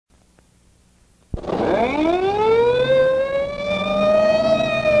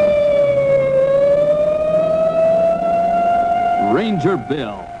Ranger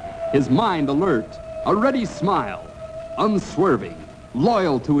Bill, his mind alert, a ready smile, unswerving,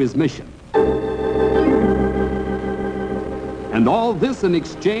 loyal to his mission. And all this in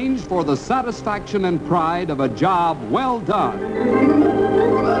exchange for the satisfaction and pride of a job well done.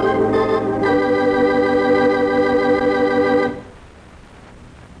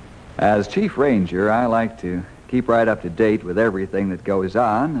 As Chief Ranger, I like to keep right up to date with everything that goes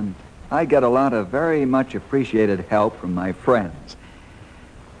on, and I get a lot of very much appreciated help from my friends.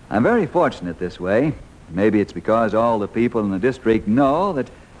 I'm very fortunate this way. Maybe it's because all the people in the district know that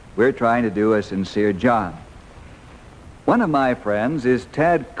we're trying to do a sincere job. One of my friends is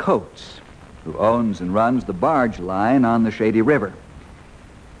Tad Coates, who owns and runs the barge line on the Shady River.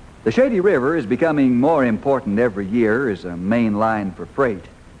 The Shady River is becoming more important every year as a main line for freight,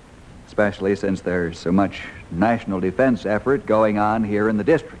 especially since there's so much national defense effort going on here in the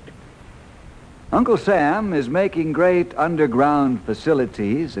district. Uncle Sam is making great underground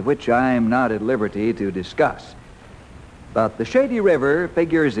facilities, of which I'm not at liberty to discuss. But the Shady River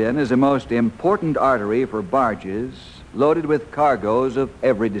figures in as a most important artery for barges loaded with cargoes of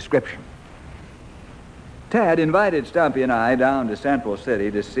every description. Tad invited Stumpy and I down to Central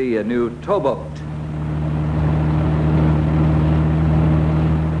City to see a new towboat.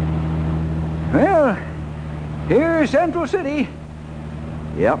 Well, here's Central City.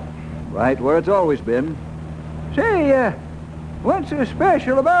 Yep, right where it's always been. Say, what's so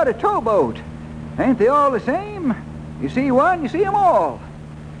special about a towboat? Ain't they all the same? You see one, you see them all.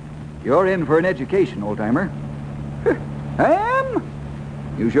 You're in for an education, old-timer. I am?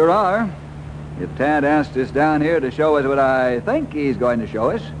 You sure are. If Tad asked us down here to show us what I think he's going to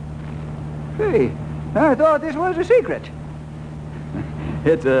show us. Hey, I thought this was a secret.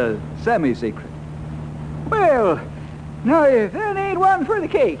 It's a semi-secret. Well, now if that ain't one for the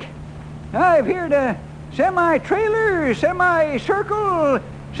cake. I've heard a semi-trailer, semi-circle,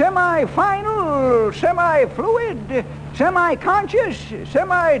 semi-final, semi-fluid, semi-conscious,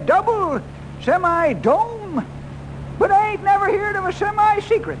 semi-double, semi-dome. But I ain't never heard of a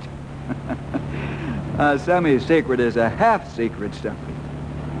semi-secret. A semi-secret is a half-secret, Stumpy.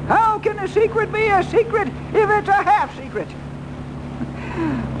 How can a secret be a secret if it's a half-secret?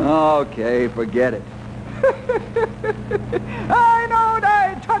 Okay, forget it. I knowed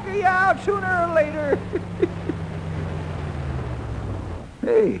I'd tucker you out sooner or later.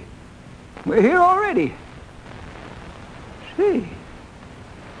 Hey, we're here already. Say,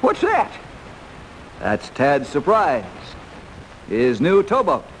 what's that? That's Tad's surprise. His new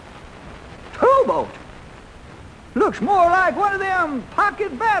towboat. Towboat? Looks more like one of them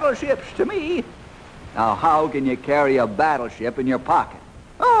pocket battleships to me. Now, how can you carry a battleship in your pocket?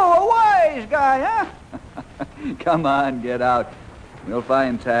 Oh, a wise guy, huh? Come on, get out. We'll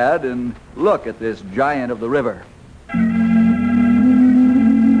find Tad and look at this giant of the river.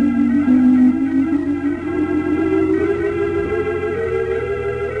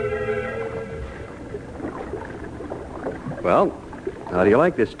 Well, how do you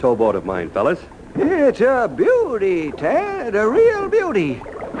like this towboat of mine, fellas? It's a beauty, Tad, a real beauty.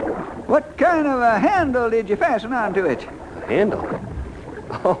 What kind of a handle did you fasten onto it? A handle?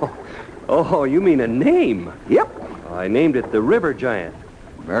 Oh, you mean a name? Yep. I named it the River Giant.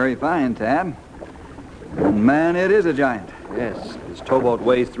 Very fine, Tad. And man, it is a giant. Yes, this towboat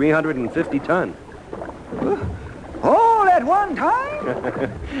weighs 350 ton. All at one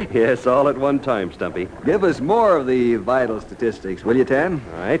time? Yes, all at one time, Stumpy. Give us more of the vital statistics, will you, Tad?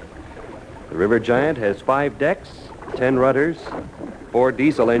 All right. The River Giant has 5 decks, 10 rudders, 4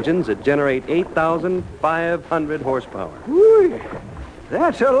 diesel engines that generate 8,500 horsepower. Whee!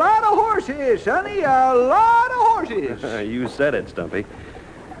 That's a lot of horses, Sonny, a lot of horses. You said it, Stumpy.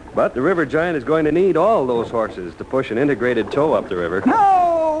 But the River Giant is going to need all those horses to push an integrated tow up the river.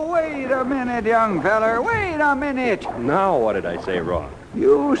 No, wait a minute, young feller. Wait a minute. Now what did I say wrong?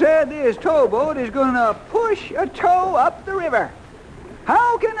 You said this towboat is going to push a tow up the river.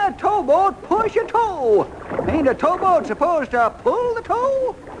 How can a towboat push a tow? Ain't a towboat supposed to pull the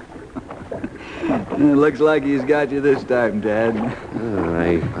tow? It looks like he's got you this time, Tad.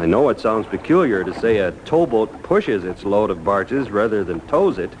 I know it sounds peculiar to say a towboat pushes its load of barges rather than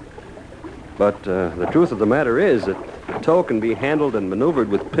tows it. But the truth of the matter is that a tow can be handled and maneuvered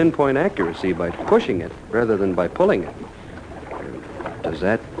with pinpoint accuracy by pushing it rather than by pulling it. Does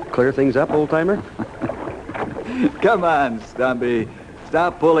that clear things up, old-timer? Come on, Stumpy.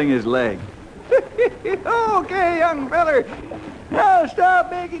 Stop pulling his leg. Okay, young feller. Now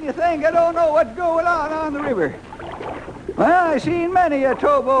stop making you think I don't know what's going on the river. Well, I've seen many a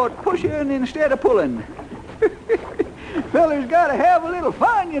towboat pushing instead of pulling. Feller's got to have a little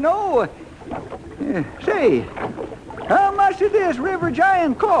fun, you know. Say, How much did this River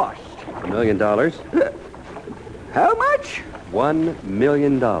Giant cost? $1 million. How much? $1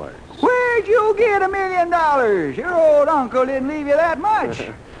 million. Where'd you get $1 million? Your old uncle didn't leave you that much.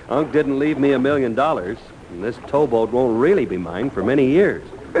 Unc didn't leave me $1 million, and this towboat won't really be mine for many years.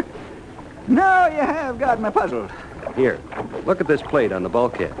 Now you have got me puzzled. Here, look at this plate on the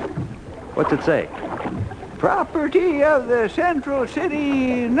bulkhead. What's it say? Property of the Central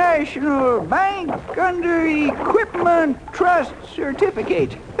City National Bank under Equipment Trust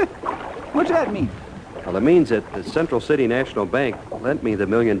Certificate. What's that mean? Well, it means that the Central City National Bank lent me the $1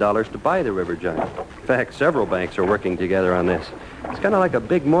 million to buy the River Giant. In fact, several banks are working together on this. It's kind of like a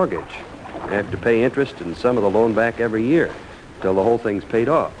big mortgage. You have to pay interest and some of the loan back every year till the whole thing's paid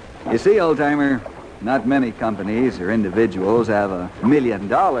off. You see, old-timer, not many companies or individuals have $1 million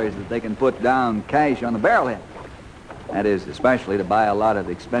that they can put down cash on the barrelhead. That is, especially to buy a lot of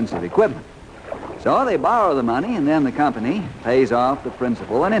expensive equipment. So they borrow the money, and then the company pays off the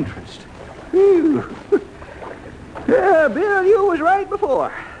principal and interest. Whew. Yeah, Bill, you was right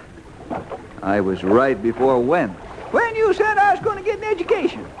before. I was right before when? When you said I was going to get an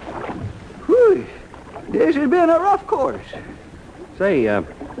education. Whew. This has been a rough course. Say,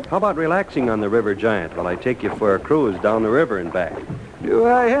 how about relaxing on the River Giant while I take you for a cruise down the river and back? Do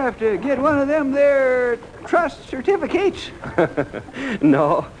I have to get one of them there trust certificates?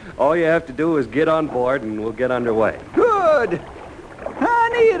 No. All you have to do is get on board and we'll get underway. Good. I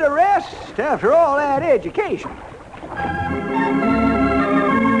need a rest after all that education.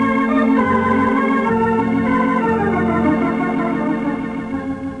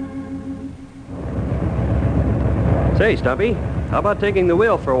 Say, Stumpy, how about taking the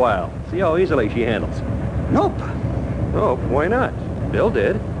wheel for a while? See how easily she handles. Nope. Oh, why not? Bill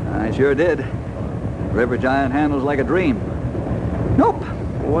did. I sure did. River Giant handles like a dream. Nope.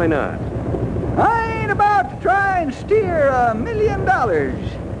 Why not? I ain't about to try and steer $1 million.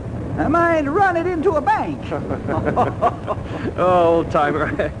 I might run it into a bank. Oh,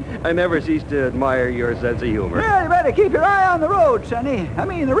 old-timer, I never cease to admire your sense of humor. Well, you better keep your eye on the road, Sonny. I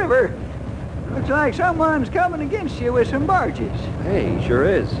mean the river. Looks like someone's coming against you with some barges. Hey, he sure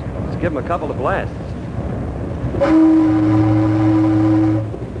is. Let's give him a couple of blasts.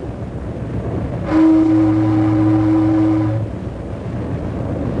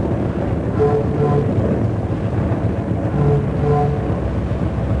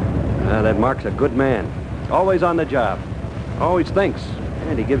 That Mark's a good man. Always on the job. Always thinks.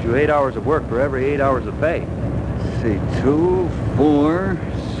 And he gives you 8 hours of work for every 8 hours of pay. Let's see, 2, 4,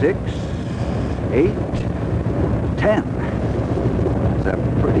 6, 8, 10. It's a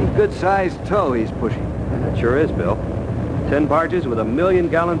pretty good-sized tow he's pushing. It sure is, Bill. 10 barges with 1 million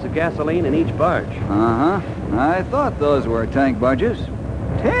gallons of gasoline in each barge. Uh-huh. I thought those were tank barges.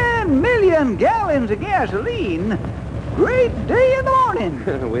 10 million gallons of gasoline? Great day in the morning.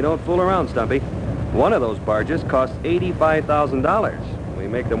 We don't fool around, Stumpy. One of those barges costs $85,000. We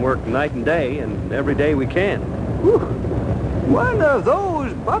make them work night and day, and every day we can. Whew. One of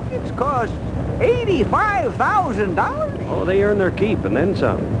those buckets costs $85,000? Oh, they earn their keep and then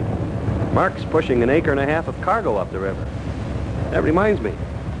some. Mark's pushing 1.5 acres of cargo up the river. That reminds me.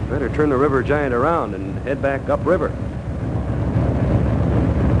 Better turn the River Giant around and head back upriver.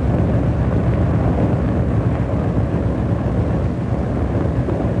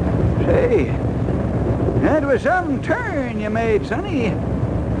 Say, that was some turn you made, Sonny.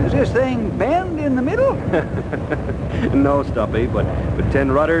 Does this thing bend in the middle? No, Stumpy, but with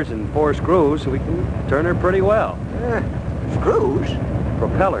 10 rudders and 4 screws, we can turn her pretty well. Screws?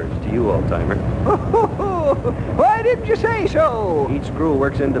 Propellers to you, old-timer. Why didn't you say so? Each screw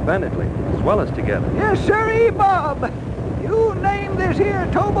works independently, as well as together. Yes, sirree, Bob. You named this here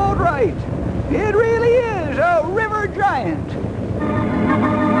towboat right. It really is a River Giant.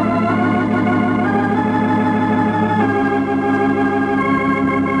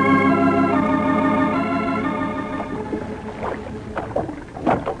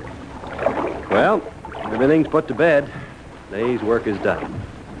 Well, everything's put to bed. Day's work is done.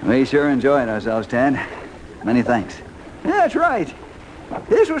 We sure enjoyed ourselves, Tad. Many thanks. That's right.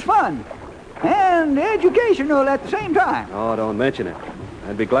 This was fun. And educational at the same time. Oh, don't mention it.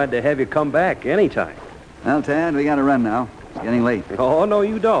 I'd be glad to have you come back anytime. Well, Tad, we gotta run now. It's getting late. Oh, no,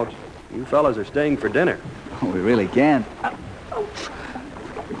 you don't. You fellas are staying for dinner. Oh, we really can't.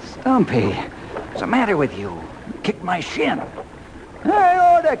 Stumpy, what's the matter with you? You kicked my shin. I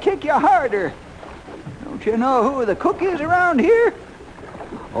ought to kick you harder. Don't you know who the cook is around here?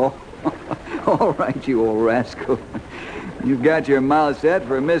 Oh, all right, you old rascal. You've got your mouth set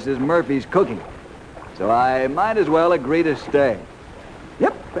for Mrs. Murphy's cooking. So I might as well agree to stay.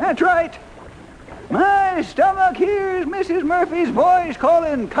 Yep, that's right. My stomach hears Mrs. Murphy's voice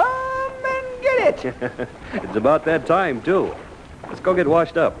calling, "Come and get it." It's about that time, too. Let's go get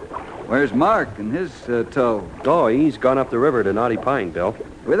washed up. Where's Mark and his tow? Oh, he's gone up the river to Knotty Pine, Bill.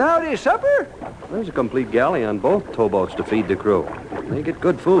 Without his supper? There's a complete galley on both towboats to feed the crew. They get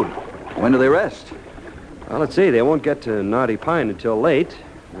good food. When do they rest? Well, let's see. They won't get to Knotty Pine until late,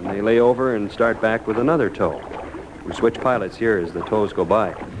 and they lay over and start back with another tow. We switch pilots here as the tows go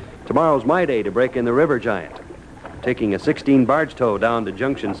by. Tomorrow's my day to break in the River Giant, taking a 16-barge tow down to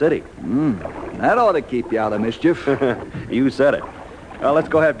Junction City. That ought to keep you out of mischief. You said it. Well, let's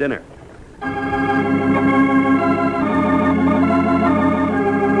go have dinner.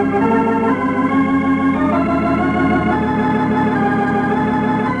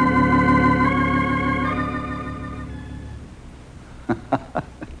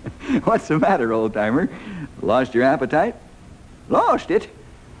 What's the matter, old-timer? Lost your appetite? Lost it?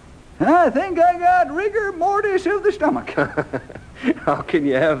 I think I got rigor mortis of the stomach. How can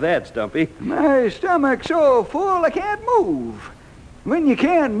you have that, Stumpy? My stomach's so full I can't move. When you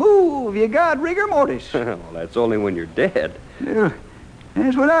can't move, you got rigor mortis. Well, that's only when you're dead.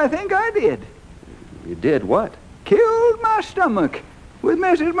 That's what I think I did. You did what? Killed my stomach with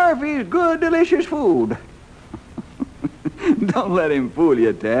Mrs. Murphy's good, delicious food. Don't let him fool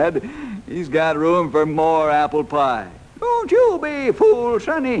you, Tad. He's got room for more apple pie. Don't you be fooled,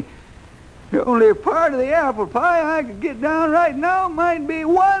 Sonny. The only part of the apple pie I could get down right now might be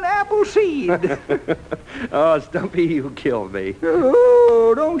one apple seed. Oh, Stumpy, you killed me.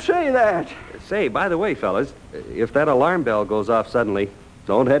 Oh, don't say that. Say, by the way, fellas, if that alarm bell goes off suddenly,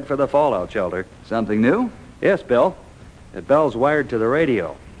 don't head for the fallout shelter. Something new? Yes, Bill. That bell's wired to the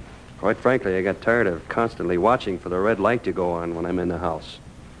radio. Quite frankly, I got tired of constantly watching for the red light to go on when I'm in the house.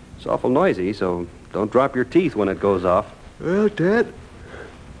 It's awful noisy, so don't drop your teeth when it goes off. Well, Ted,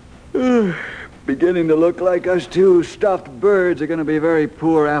 beginning to look like us two stuffed birds are going to be very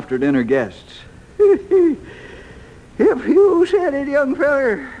poor after-dinner guests. If you said it, young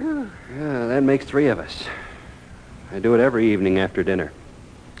feller. Yeah, that makes 3 of us. I do it every evening after dinner.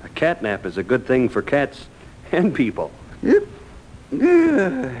 A cat nap is a good thing for cats and people. Yep.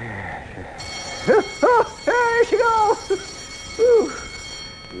 Oh, there she goes.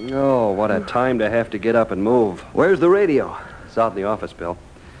 Oh, what a time to have to get up and move. Where's the radio? It's out in the office, Bill.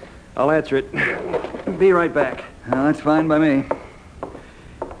 I'll answer it. Be right back. Well, that's fine by me.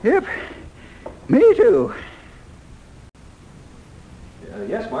 Yep. Me too.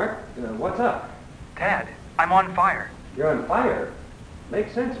 Yes, Mark. What's up? Tad, I'm on fire. You're on fire?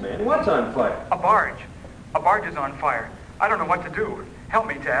 Makes sense, man. What's on fire? A barge. A barge is on fire. I don't know what to do. Help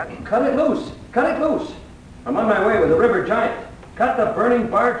me, Tad. Cut it loose. Cut it loose. I'm on my way with the River Giant. Cut the burning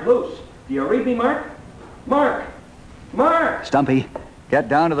barge loose. Do you read me, Mark? Mark! Mark! Stumpy, get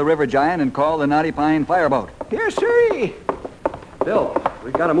down to the River Giant and call the Knotty Pine fireboat. Yes, sir. Bill,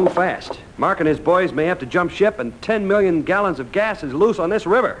 we've got to move fast. Mark and his boys may have to jump ship, and 10 million gallons of gas is loose on this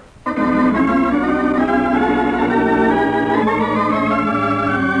river.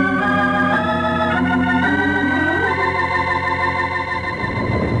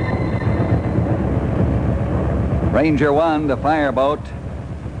 Ranger 1 to fireboat.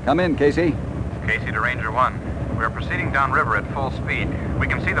 Come in, Casey. Casey to Ranger 1. We're proceeding downriver at full speed. We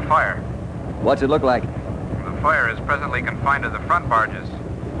can see the fire. What's it look like? The fire is presently confined to the front barges.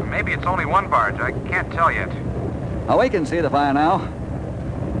 Maybe it's only one barge. I can't tell yet. Oh, we can see the fire now.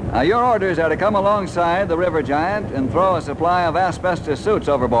 Your orders are to come alongside the River Giant and throw a supply of asbestos suits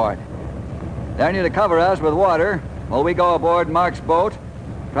overboard. They're need to cover us with water while we go aboard Mark's boat,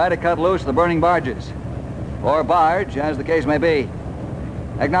 try to cut loose the burning barges. Or barge, as the case may be.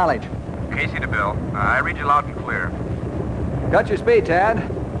 Acknowledge. Casey to Bill. I read you loud and clear. Cut your speed, Tad,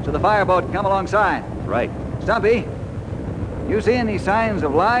 so the fireboat can come alongside. Right. Stumpy, you see any signs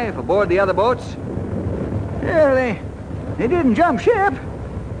of life aboard the other boats? Yeah, they didn't jump ship.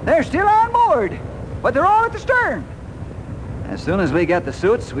 They're still on board, but they're all at the stern. As soon as we get the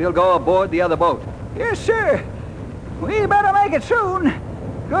suits, we'll go aboard the other boat. Yes, sir. We better make it soon,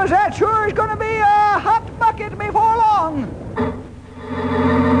 because that sure is going to be a hot bucket before long.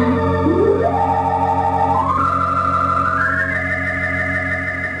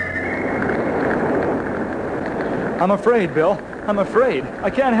 I'm afraid, Bill. I'm afraid.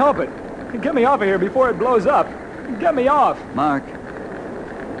 I can't help it. Get me off of here before it blows up. Get me off. Mark,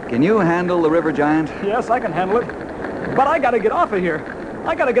 can you handle the River Giant? Yes, I can handle it. But I gotta get off of here.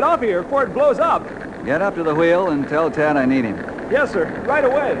 I gotta get off of here before it blows up. Get up to the wheel and tell Tad I need him. Yes, sir. Right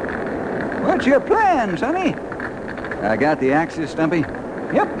away. What's your plan, Sonny? I got the axes, Stumpy.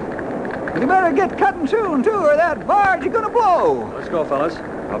 Yep. You better get cutting soon, too, or that barge is gonna blow. Let's go, fellas.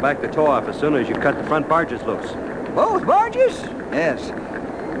 I'll back the tow off as soon as you cut the front barges loose. Both barges? Yes.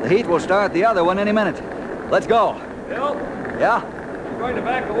 The heat will start the other one any minute. Let's go. Bill, Yeah? I'm going to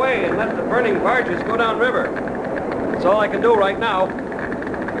back away and let the burning barges go downriver. That's all I can do right now.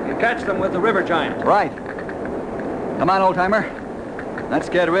 You catch them with the river giant. Right. Come on, old-timer. Let's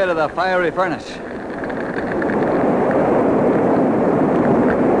get rid of the fiery furnace.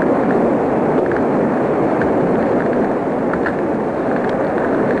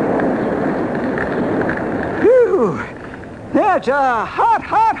 Whew! That's a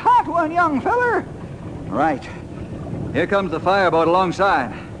hot one, young feller. Right. Here comes the fireboat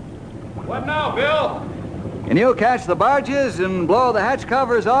alongside. What now, Bill? Can you catch the barges and blow the hatch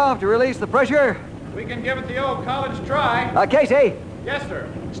covers off to release the pressure? We can give it the old college try. Casey, Yes, sir.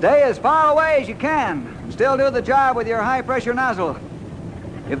 stay as far away as you can and still do the job with your high-pressure nozzle.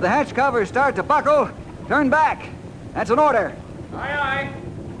 If the hatch covers start to buckle, turn back. That's an order. Aye, aye.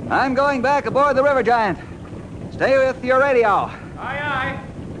 I'm going back aboard the River Giant. Stay with your radio. Aye, aye.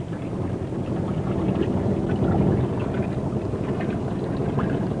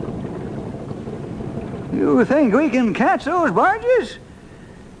 You think we can catch those barges?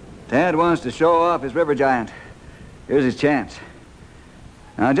 Tad wants to show off his River Giant. Here's his chance.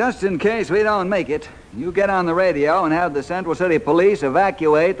 Now, just in case we don't make it, you get on the radio and have the Central City Police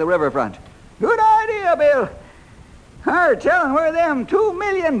evacuate the riverfront. Good idea, Bill. Hard telling where them 2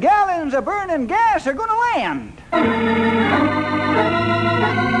 million gallons of burning gas are going to land.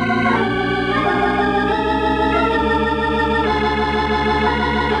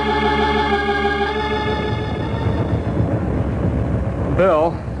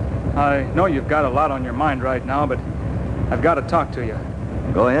 Bill, I know you've got a lot on your mind right now, but I've got to talk to you.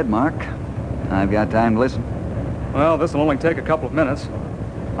 Go ahead, Mark. I've got time to listen. Well, this will only take a couple of minutes.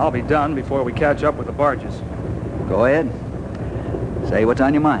 I'll be done before we catch up with the barges. Go ahead. Say what's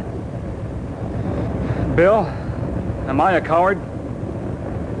on your mind. Bill, am I a coward?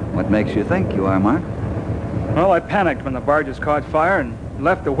 What makes you think you are, Mark? Well, I panicked when the barges caught fire and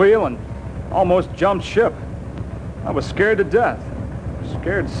left the wheel and almost jumped ship. I was scared to death.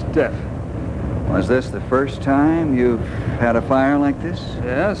 Scared stiff. Was this the first time you've had a fire like this?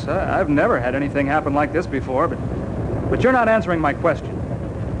 Yes, I've never had anything happen like this before, but you're not answering my question.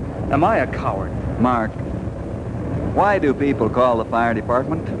 Am I a coward? Mark, why do people call the fire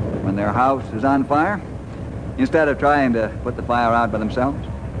department when their house is on fire instead of trying to put the fire out by themselves?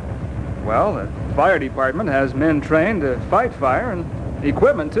 Well, the fire department has men trained to fight fire and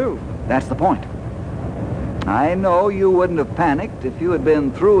equipment, too. That's the point. I know you wouldn't have panicked if you had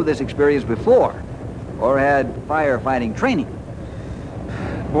been through this experience before or had firefighting training.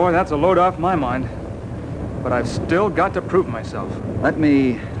 Boy, that's a load off my mind. But I've still got to prove myself. Let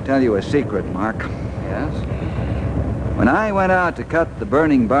me tell you a secret, Mark. Yes? When I went out to cut the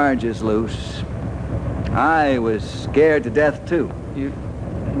burning barges loose, I was scared to death, too.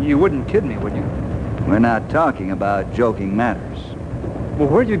 You wouldn't kid me, would you? We're not talking about joking matters. Well,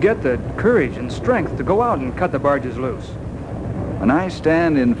 where'd you get the courage and strength to go out and cut the barges loose? When I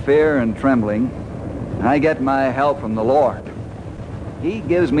stand in fear and trembling, I get my help from the Lord. He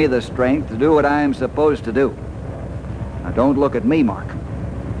gives me the strength to do what I am supposed to do. Now, don't look at me, Mark.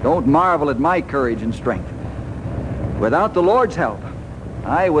 Don't marvel at my courage and strength. Without the Lord's help,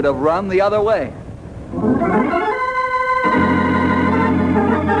 I would have run the other way.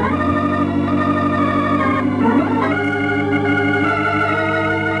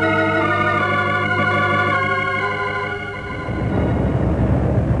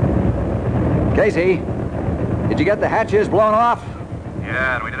 Casey, did you get the hatches blown off?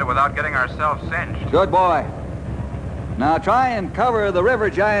 Yeah, and we did it without getting ourselves singed. Good boy. Now try and cover the River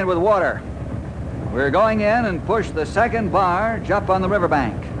Giant with water. We're going in and push the second barge up on the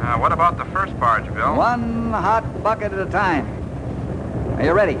riverbank. What about the first barge, Bill? One hot bucket at a time. Are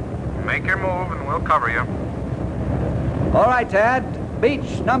you ready? Make your move and we'll cover you. All right, Tad.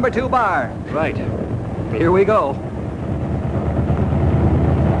 Beach number 2 bar. Right. Here we go.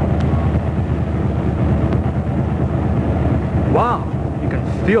 Wow, you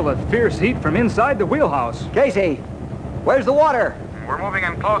can feel the fierce heat from inside the wheelhouse. Casey, where's the water? We're moving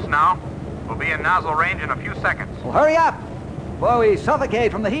in close now. We'll be in nozzle range in a few seconds. Well, hurry up before we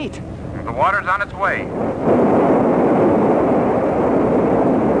suffocate from the heat. The water's on its way.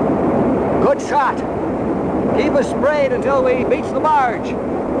 Good shot. Keep us sprayed until we beach the barge.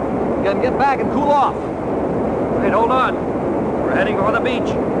 You can get back and cool off. Wait, hold on. We're heading for the beach.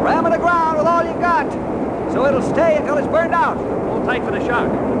 Ram it aground with all you got, so it'll stay until it's burned out. Hold tight for the shock.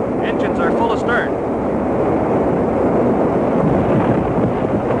 Engines are full astern.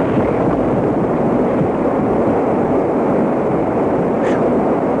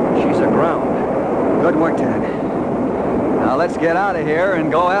 let's get out of here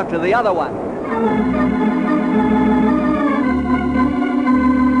and go after the other one.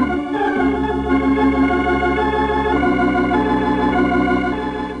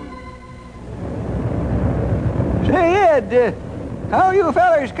 Say, Ed, how are you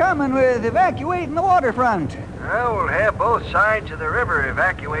fellers coming with evacuating the waterfront? Well, we'll have both sides of the river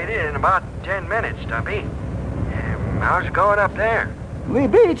evacuated in about 10 minutes, Stumpy. How's it going up there? We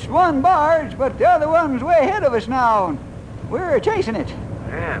beached one barge, but the other one's way ahead of us now. We're chasing it.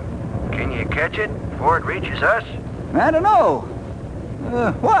 Yeah. Can you catch it before it reaches us? I don't know.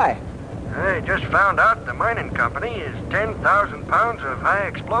 Why? I just found out the mining company has 10,000 pounds of high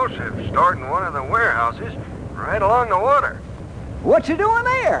explosives stored in one of the warehouses right along the water. What you doing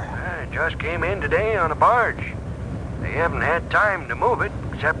there? I just came in today on a barge. They haven't had time to move it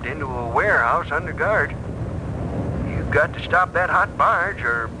except into a warehouse under guard. You've got to stop that hot barge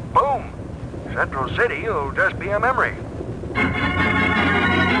or boom, Central City will just be a memory.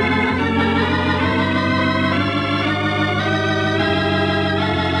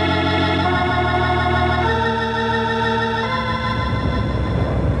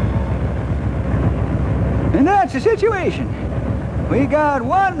 And that's the situation. We got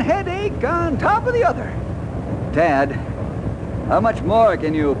one headache on top of the other. Tad, how much more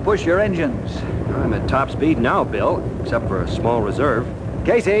can you push your engines? I'm at top speed now, Bill, except for a small reserve.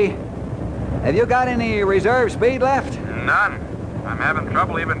 Casey, have you got any reserve speed left? None. I'm having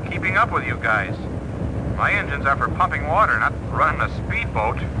trouble even keeping up with you guys. My engines are for pumping water, not running a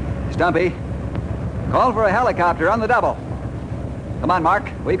speedboat. Stumpy, call for a helicopter on the double. Come on,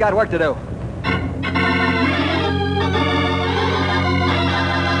 Mark. We've got work to do.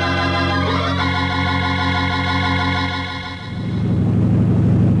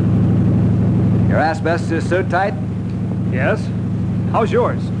 Your asbestos suit tight? Yes? How's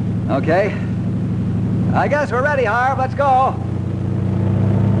yours? Okay. I guess we're ready, Harv. Let's go.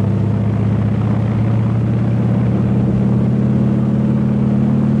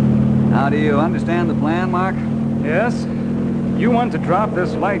 How do you understand the plan, Mark? Yes. You want to drop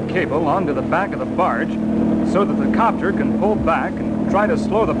this light cable onto the back of the barge so that the copter can pull back and try to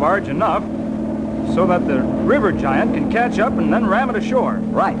slow the barge enough so that the river giant can catch up and then ram it ashore.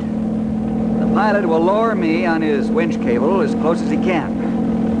 Right. The pilot will lower me on his winch cable as close as he can.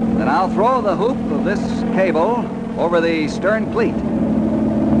 Then I'll throw the hoop of this cable over the stern cleat.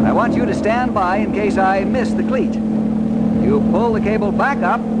 I want you to stand by in case I miss the cleat. You pull the cable back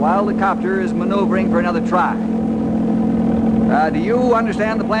up while the copter is maneuvering for another try. Do you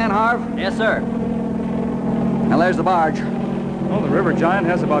understand the plan, Harv? Yes, sir. Now there's the barge. Well, the river giant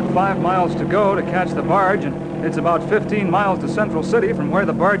has about 5 miles to go to catch the barge, and it's about 15 miles to Central City from where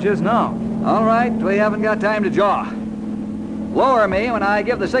the barge is now. All right, we haven't got time to jaw. Lower me when I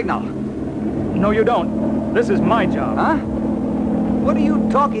give the signal. No, you don't. This is my job. Huh? What are you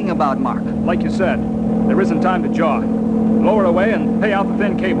talking about, Mark? Like you said, there isn't time to jaw. Lower away and pay out the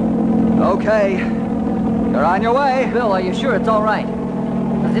thin cable. Okay. You're on your way. Bill, are you sure it's all right?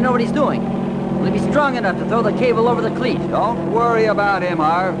 Does he know what he's doing? Will he be strong enough to throw the cable over the cleat? Don't worry about him,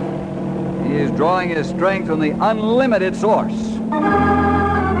 Harv. He is drawing his strength from the unlimited source.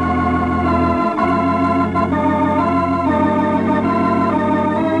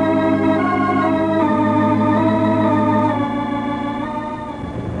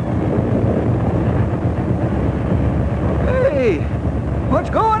 Hey, what's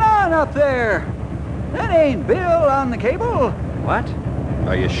going on up there? That ain't Bill on the cable. What?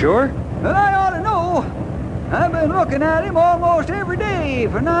 Are you sure? And I ought to know. I've been looking at him almost every day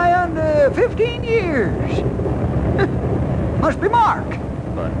for nigh on 15 years. Must be Mark.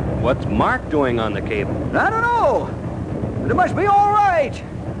 But what's Mark doing on the cable? I don't know. But it must be all right.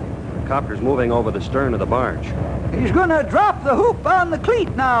 The copter's moving over the stern of the barge. He's gonna drop the hoop on the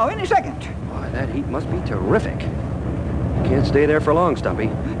cleat now any second. Boy, that heat must be terrific. Can't stay there for long, Stumpy.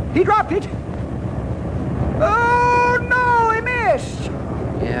 He dropped it. Oh, no, he missed.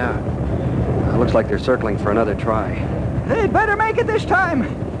 Yeah. Looks like they're circling for another try. They'd better make it this time.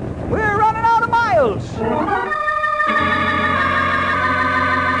 We're running out of miles.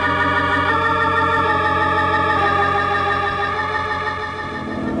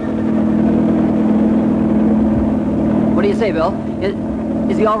 What do you say, Bill?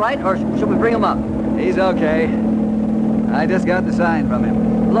 Is he all right, or should we bring him up? He's okay. I just got the sign from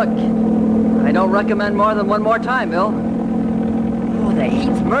him. Look, I don't recommend more than one more time, Bill. Oh, the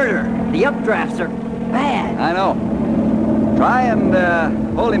heat's murder. The updrafts are bad. I know. Try and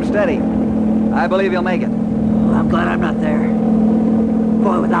hold him steady. I believe he'll make it. Oh, I'm glad I'm not there.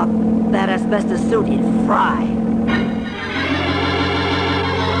 Boy, without that asbestos suit, he'd fry.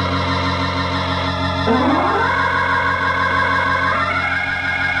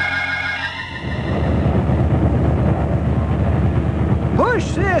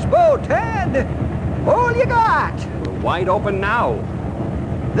 Push this boat, Ted. All you got. We're wide open now.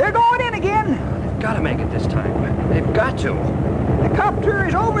 They're going in again. They've got to make it this time. They've got to. The copter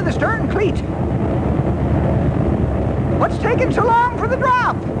is over the stern cleat. What's taking so long for the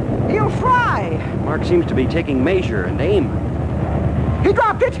drop? He'll fly. Mark seems to be taking measure and aim. He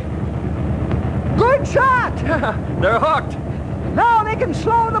dropped it. Good shot. They're hooked. Now they can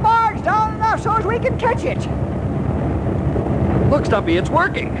slow the barge down enough so as we can catch it. Look, Stumpy, it's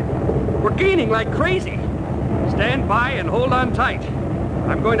working. We're gaining like crazy. Stand by and hold on tight.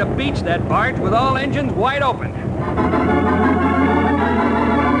 I'm going to beach that barge with all engines wide open.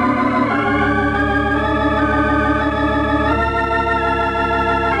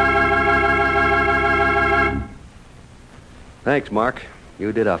 Thanks, Mark.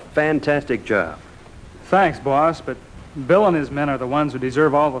 You did a fantastic job. Thanks, boss, but Bill and his men are the ones who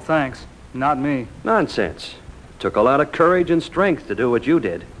deserve all the thanks, not me. Nonsense. It took a lot of courage and strength to do what you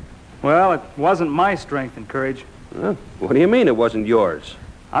did. Well, it wasn't my strength and courage. Huh? What do you mean it wasn't yours?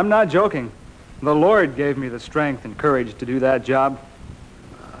 I'm not joking. The Lord gave me the strength and courage to do that job.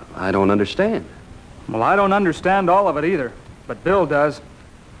 I don't understand. Well, I don't understand all of it either, but Bill does.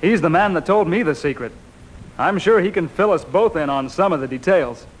 He's the man that told me the secret. I'm sure he can fill us both in on some of the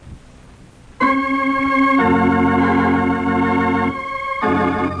details.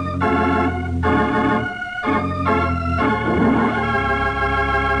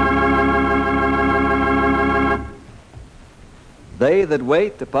 They that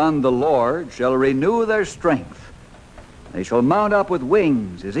wait upon the Lord shall renew their strength. They shall mount up with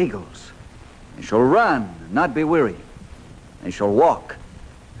wings as eagles. They shall run and not be weary. They shall walk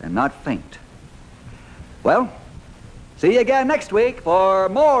and not faint. Well, see you again next week for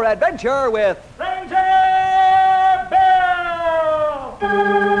more adventure with Ranger Bill!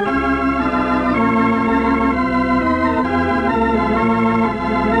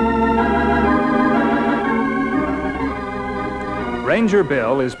 Ranger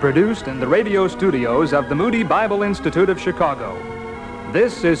Bill is produced in the radio studios of the Moody Bible Institute of Chicago.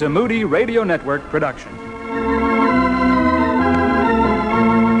 This is a Moody Radio Network production.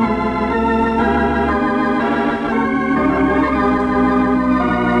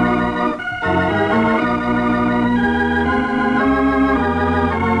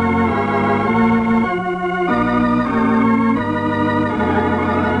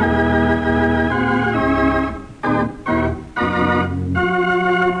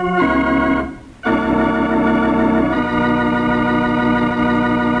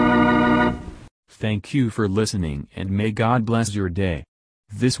 Thank you for listening and may God bless your day.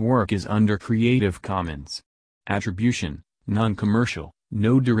 This work is under Creative Commons. Attribution, non-commercial,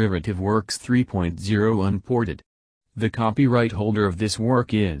 no derivative works 3.0 unported. The copyright holder of this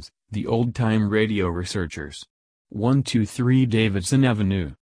work is the Old Time Radio Researchers. 123 Davidson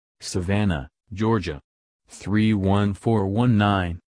Avenue, Savannah, Georgia. 31419.